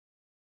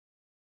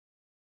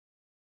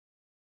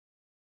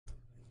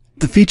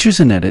The features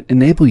in Edit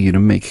enable you to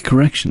make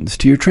corrections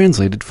to your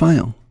translated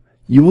file.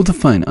 You will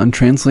define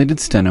untranslated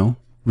steno,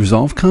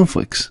 resolve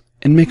conflicts,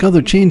 and make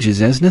other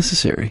changes as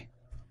necessary.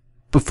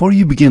 Before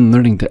you begin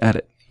learning to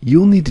edit, you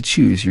will need to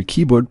choose your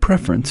keyboard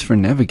preference for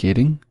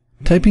navigating,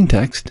 typing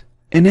text,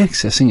 and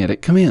accessing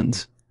edit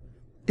commands.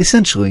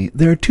 Essentially,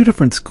 there are two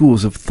different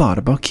schools of thought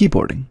about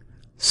keyboarding.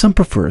 Some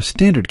prefer a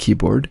standard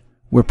keyboard,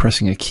 where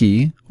pressing a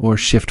key or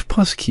Shift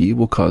plus key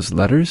will cause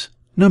letters,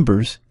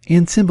 numbers,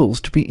 and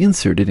symbols to be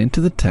inserted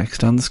into the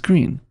text on the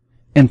screen,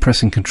 and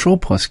pressing Control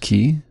plus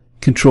key,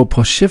 Control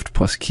plus Shift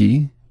plus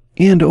key,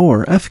 and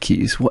or F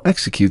keys will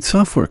execute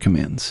software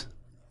commands.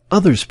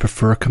 Others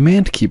prefer a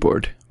command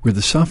keyboard, where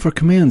the software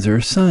commands are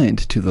assigned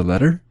to the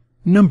letter,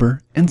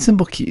 number, and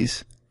symbol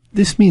keys.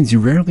 This means you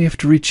rarely have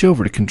to reach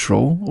over to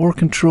Control or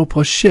Control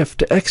plus Shift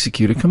to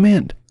execute a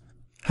command.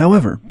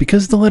 However,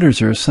 because the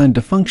letters are assigned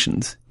to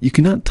functions, you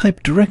cannot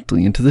type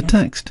directly into the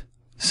text.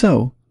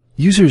 So,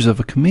 users of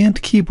a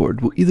command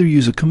keyboard will either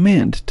use a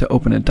command to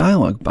open a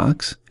dialog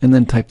box and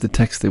then type the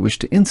text they wish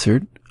to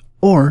insert,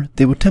 or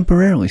they will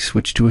temporarily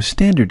switch to a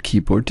standard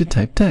keyboard to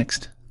type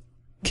text.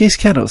 Case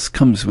Catalyst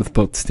comes with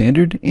both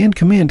standard and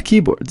command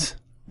keyboards.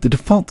 The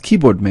default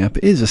keyboard map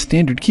is a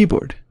standard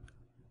keyboard.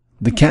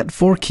 The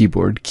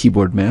Cat4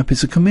 keyboard map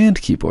is a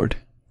command keyboard.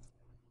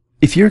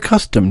 If you're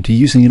accustomed to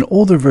using an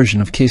older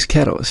version of Case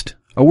Catalyst,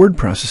 a word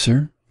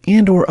processor,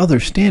 and or other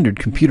standard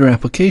computer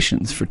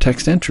applications for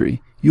text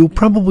entry, you will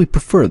probably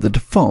prefer the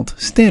default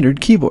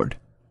standard keyboard.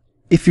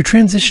 If you're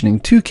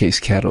transitioning to Case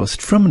Catalyst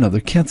from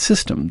another CAT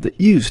system that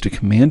used a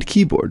command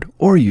keyboard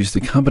or used a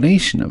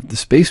combination of the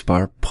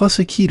spacebar plus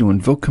a key to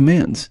invoke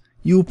commands,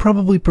 you will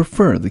probably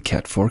prefer the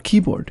Cat4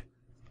 keyboard.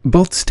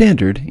 Both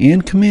standard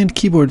and command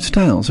keyboard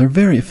styles are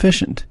very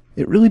efficient.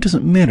 It really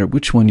doesn't matter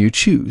which one you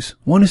choose.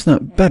 One is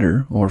not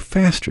better or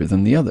faster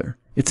than the other.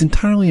 It's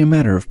entirely a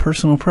matter of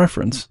personal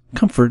preference,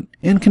 comfort,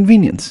 and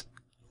convenience.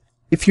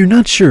 If you're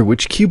not sure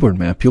which keyboard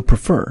map you'll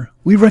prefer,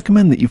 we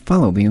recommend that you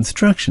follow the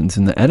instructions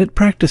in the Edit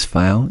practice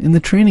file in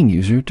the training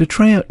user to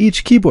try out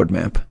each keyboard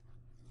map.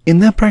 In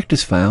that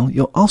practice file,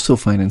 you'll also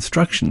find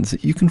instructions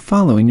that you can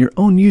follow in your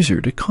own user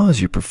to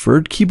cause your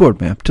preferred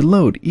keyboard map to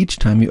load each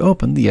time you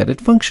open the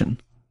Edit function.